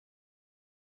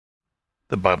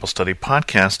the Bible Study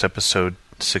Podcast, episode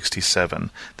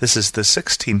 67. This is the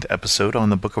 16th episode on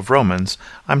the book of Romans.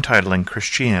 I'm titling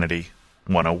Christianity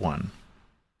 101.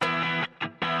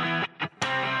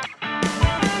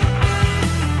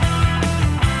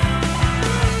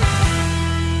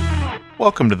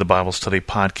 Welcome to the Bible Study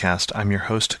Podcast. I'm your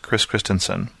host, Chris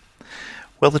Christensen.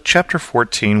 Well, at chapter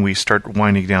 14, we start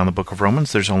winding down the book of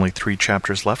Romans. There's only 3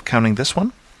 chapters left, counting this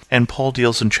one. And Paul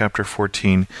deals in chapter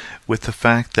 14 with the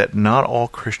fact that not all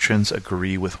Christians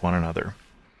agree with one another.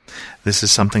 This is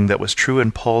something that was true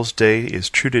in Paul's day, is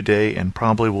true today, and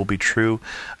probably will be true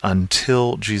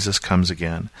until Jesus comes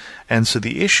again. And so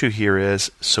the issue here is,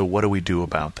 so what do we do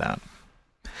about that?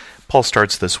 Paul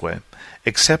starts this way: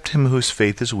 accept him whose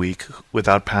faith is weak,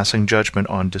 without passing judgment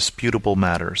on disputable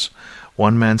matters.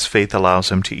 One man's faith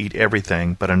allows him to eat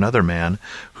everything, but another man,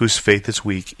 whose faith is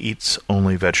weak, eats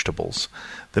only vegetables.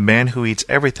 The man who eats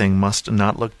everything must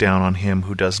not look down on him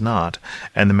who does not,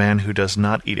 and the man who does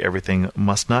not eat everything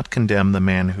must not condemn the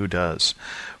man who does.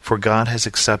 For God has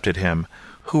accepted him.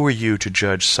 Who are you to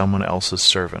judge someone else's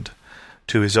servant?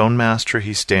 To his own master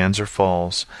he stands or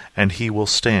falls, and he will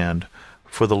stand,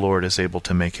 for the Lord is able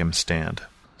to make him stand.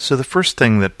 So the first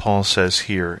thing that Paul says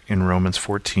here in Romans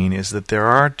 14 is that there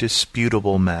are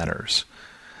disputable matters.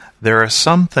 There are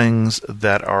some things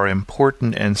that are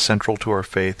important and central to our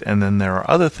faith, and then there are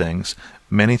other things,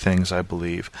 many things I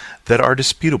believe, that are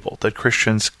disputable, that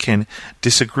Christians can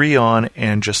disagree on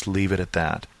and just leave it at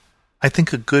that. I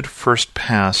think a good first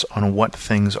pass on what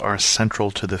things are central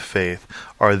to the faith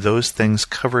are those things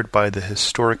covered by the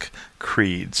historic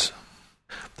creeds.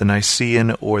 The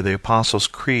Nicene or the Apostles'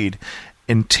 Creed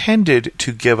intended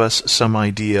to give us some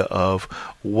idea of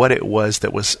what it was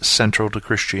that was central to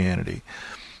Christianity.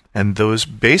 And those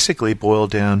basically boil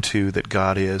down to that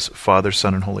God is Father,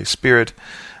 Son, and Holy Spirit,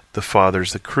 the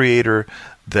Father's the Creator,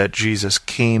 that Jesus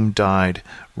came, died,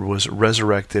 was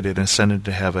resurrected, and ascended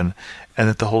to heaven, and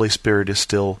that the Holy Spirit is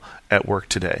still at work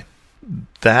today.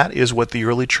 That is what the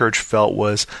early church felt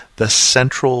was the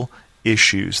central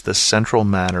issues, the central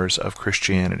matters of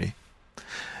Christianity.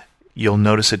 You'll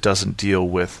notice it doesn't deal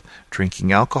with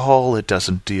drinking alcohol. It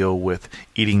doesn't deal with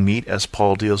eating meat, as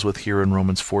Paul deals with here in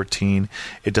Romans 14.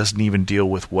 It doesn't even deal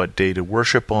with what day to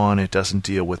worship on. It doesn't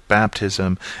deal with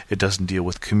baptism. It doesn't deal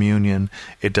with communion.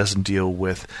 It doesn't deal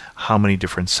with how many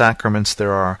different sacraments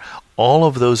there are. All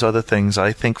of those other things,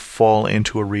 I think, fall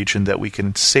into a region that we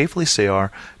can safely say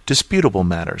are disputable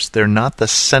matters. They're not the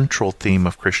central theme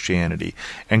of Christianity,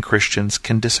 and Christians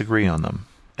can disagree on them.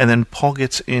 And then Paul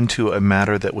gets into a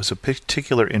matter that was of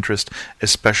particular interest,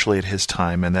 especially at his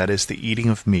time, and that is the eating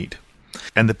of meat.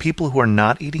 And the people who are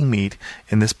not eating meat,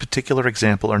 in this particular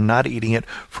example, are not eating it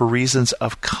for reasons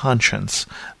of conscience.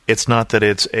 It's not that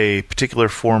it's a particular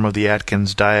form of the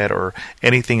Atkins diet or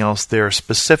anything else. They're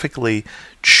specifically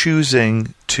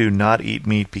choosing to not eat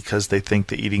meat because they think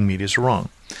that eating meat is wrong.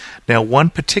 Now, one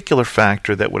particular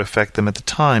factor that would affect them at the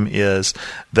time is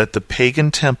that the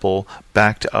pagan temple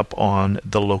backed up on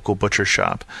the local butcher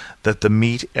shop, that the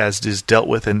meat, as is dealt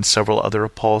with in several other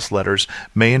of Paul's letters,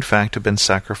 may in fact have been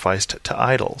sacrificed to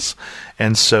idols.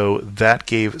 And so that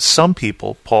gave some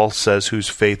people, Paul says, whose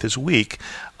faith is weak,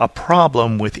 a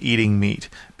problem with eating meat,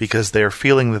 because they're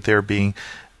feeling that they're being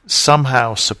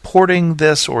somehow supporting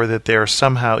this, or that they're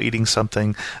somehow eating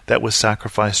something that was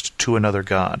sacrificed to another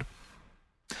god.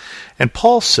 And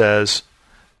Paul says,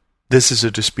 this is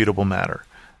a disputable matter.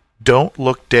 Don't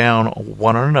look down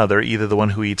one on another, either the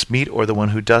one who eats meat or the one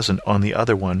who doesn't, on the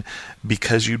other one,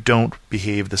 because you don't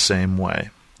behave the same way.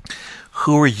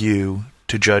 Who are you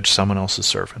to judge someone else's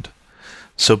servant?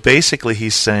 So basically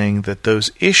he's saying that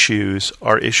those issues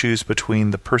are issues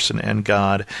between the person and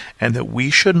God, and that we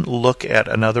shouldn't look at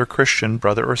another Christian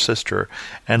brother or sister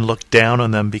and look down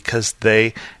on them because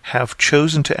they have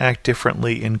chosen to act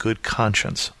differently in good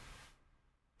conscience.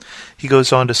 He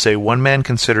goes on to say, one man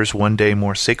considers one day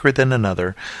more sacred than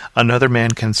another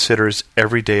man considers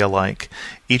every day alike.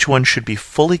 Each one should be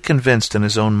fully convinced in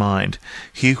his own mind.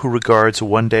 He who regards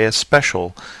one day as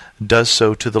special does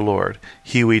so to the Lord.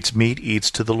 He who eats meat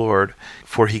eats to the Lord,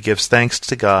 for he gives thanks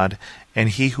to God, and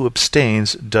he who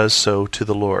abstains does so to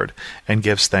the Lord, and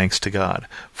gives thanks to God.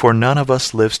 For none of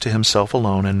us lives to himself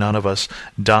alone, and none of us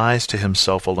dies to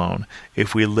himself alone.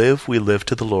 If we live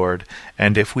to the Lord,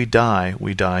 and if we die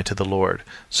to the Lord.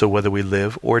 So whether we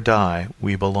live or die,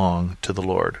 we belong to the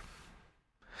Lord.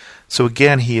 So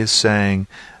again, he is saying,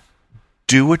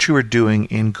 do what you are doing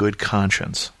in good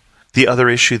conscience. The other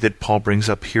issue that Paul brings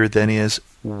up here then is,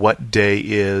 what day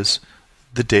is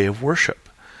the day of worship?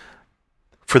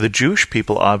 For the Jewish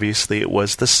people, obviously, it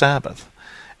was the Sabbath,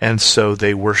 and so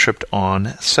they worshipped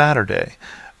on Saturday.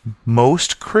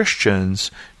 Most Christians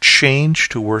change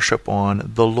to worship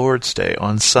on the Lord's Day,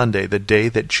 on Sunday, the day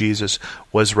that Jesus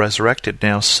was resurrected.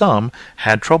 Now, some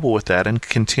had trouble with that and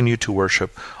continued to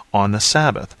worship on the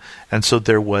Sabbath. And so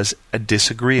there was a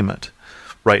disagreement.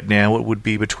 Right now it would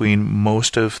be between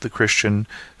most of the Christian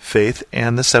faith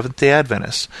and the Seventh-day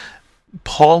Adventists.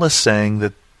 Paul is saying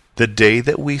that the day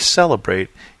that we celebrate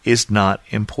is not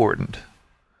important.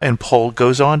 And Paul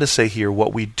goes on to say here,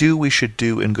 what we do, we should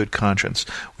do in good conscience.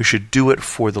 We should do it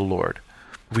for the Lord.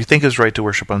 If we think it's right to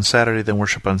worship on Saturday, then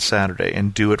worship on Saturday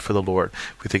and do it for the Lord.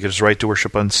 If we think it's right to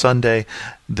worship on Sunday,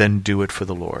 then do it for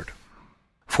the Lord.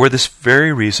 For this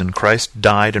very reason, Christ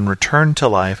died and returned to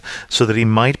life so that he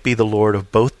might be the Lord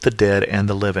of both the dead and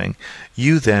the living.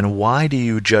 You then, why do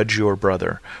you judge your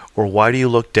brother? Or why do you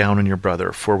look down on your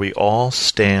brother? For we all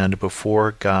stand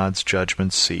before God's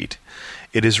judgment seat.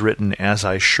 It is written, as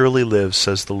I surely live,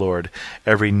 says the Lord,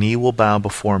 every knee will bow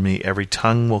before me, every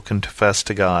tongue will confess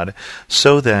to God.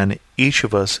 So then, each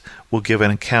of us will give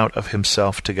an account of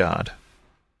himself to God.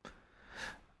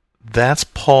 That's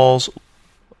Paul's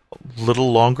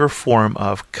little longer form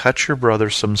of cut your brother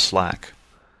some slack.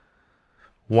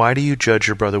 Why do you judge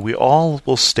your brother? We all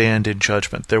will stand in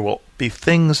judgment. There will be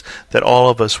things that all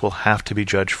of us will have to be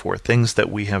judged for, things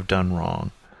that we have done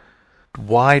wrong.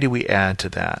 Why do we add to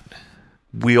that?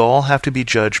 We all have to be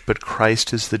judged, but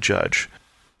Christ is the judge.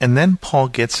 And then Paul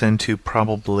gets into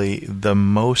probably the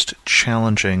most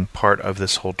challenging part of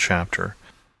this whole chapter.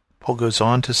 Paul goes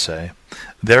on to say,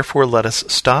 therefore let us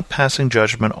stop passing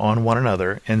judgment on one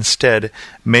another. Instead,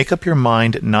 make up your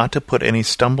mind not to put any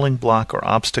stumbling block or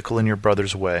obstacle in your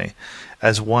brother's way.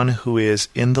 As one who is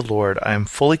in the Lord, I am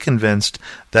fully convinced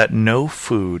that no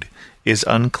food is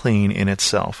unclean in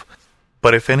itself.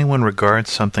 But if anyone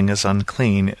regards something as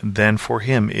unclean, then for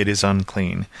him it is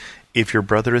unclean. If your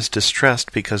brother is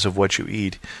distressed because of what you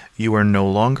eat, you are no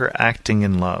longer acting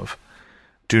in love.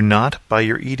 Do not by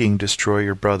your eating destroy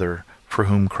your brother, for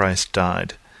whom Christ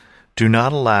died. Do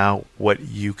not allow what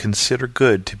you consider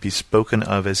good to be spoken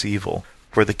of as evil.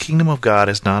 For the kingdom of God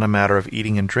is not a matter of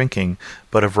eating and drinking,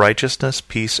 but of righteousness,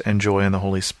 peace, and joy in the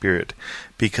Holy Spirit,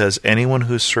 because anyone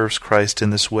who serves Christ in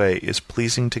this way is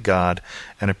pleasing to God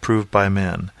and approved by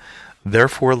men.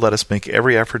 Therefore let us make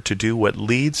every effort to do what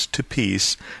leads to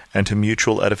peace and to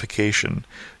mutual edification.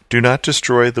 Do not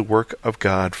destroy the work of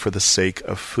God for the sake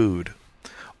of food.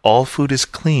 All food is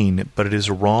clean, but it is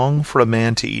wrong for a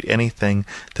man to eat anything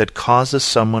that causes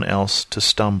someone else to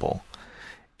stumble.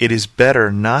 It is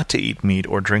better not to eat meat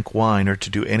or drink wine or to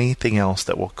do anything else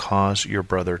that will cause your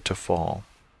brother to fall.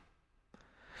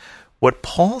 What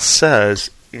Paul says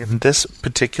in this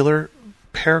particular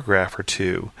paragraph or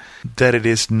two, that it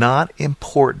is not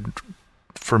important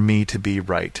for me to be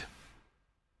right.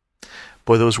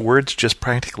 Boy, those words just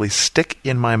practically stick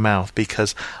in my mouth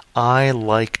because I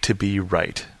like to be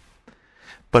right.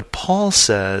 But Paul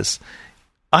says,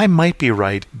 I might be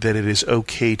right that it is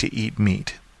okay to eat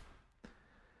meat.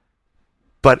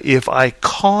 But if I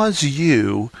cause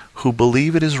you, who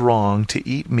believe it is wrong, to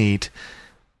eat meat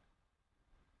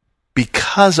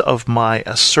because of my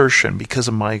assertion, because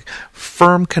of my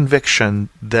firm conviction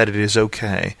that it is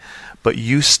okay, but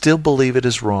you still believe it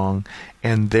is wrong,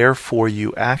 and therefore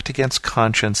you act against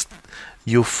conscience,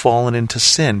 you've fallen into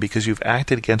sin because you've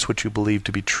acted against what you believe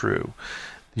to be true.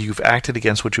 You've acted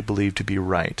against what you believe to be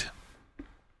right.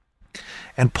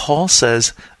 And Paul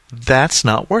says that's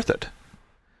not worth it.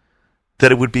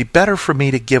 That it would be better for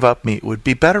me to give up meat. It would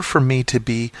be better for me to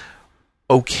be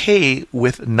okay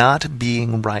with not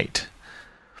being right.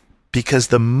 Because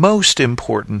the most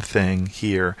important thing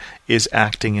here is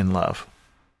acting in love.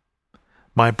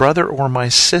 My brother or my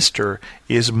sister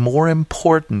is more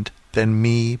important than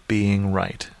me being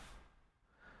right.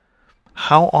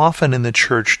 How often in the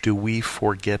church do we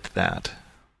forget that?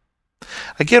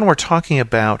 Again, we're talking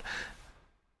about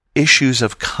issues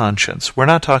of conscience. We're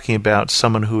not talking about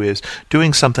someone who is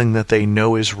doing something that they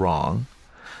know is wrong.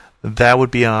 That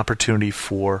would be an opportunity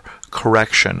for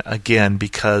correction, again,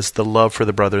 because the love for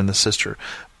the brother and the sister.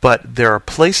 But there are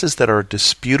places that are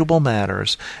disputable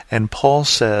matters, and Paul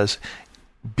says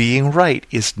being right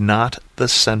is not the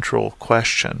central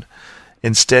question.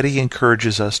 Instead, he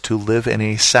encourages us to live in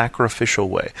a sacrificial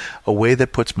way, a way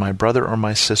that puts my brother or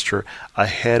my sister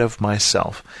ahead of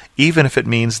myself, even if it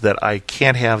means that I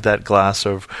can't have that glass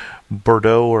of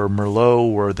Bordeaux or Merlot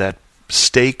or that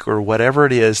steak or whatever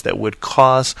it is that would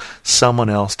cause someone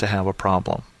else to have a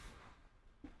problem.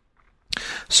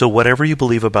 So whatever you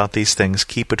believe about these things,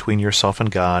 keep between yourself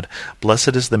and God.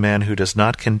 Blessed is the man who does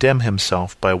not condemn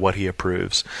himself by what he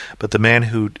approves. But the man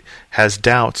who has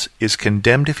doubts is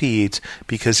condemned if he eats,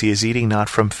 because he is eating not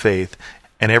from faith,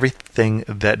 And everything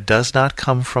that does not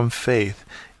come from faith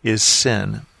is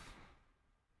sin.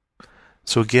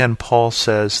 So again, Paul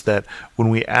says that when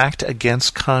we act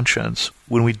against conscience,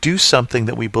 when we do something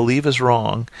that we believe is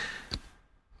wrong,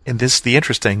 and this is the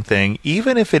interesting thing,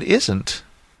 even if it isn't,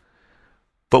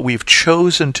 but we've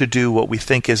chosen to do what we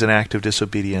think is an act of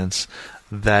disobedience,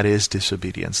 that is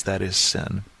disobedience, that is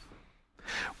sin.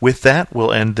 With that,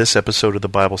 we'll end this episode of the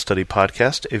Bible Study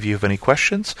Podcast. If you have any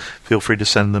questions, feel free to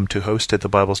send them to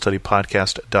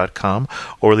host@thebiblestudypodcast.com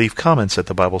or leave comments at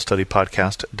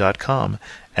thebiblestudypodcast.com.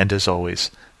 And as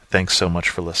always, thanks so much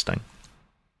for listening.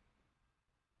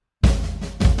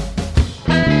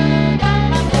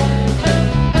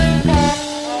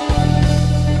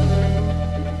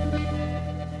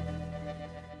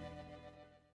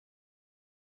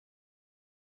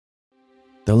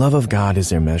 The love of God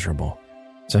is immeasurable.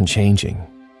 It's unchanging.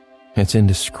 It's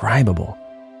indescribable.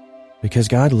 Because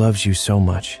God loves you so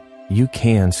much, you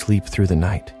can sleep through the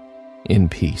night in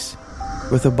peace.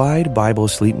 With Abide Bible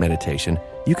Sleep Meditation,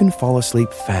 you can fall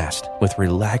asleep fast with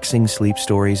relaxing sleep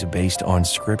stories based on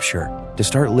Scripture. To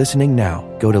start listening now,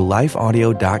 go to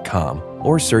lifeaudio.com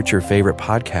or search your favorite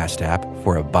podcast app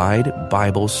for Abide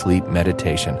Bible Sleep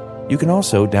Meditation. You can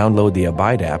also download the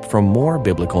Abide app for more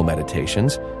biblical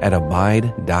meditations at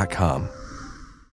abide.com.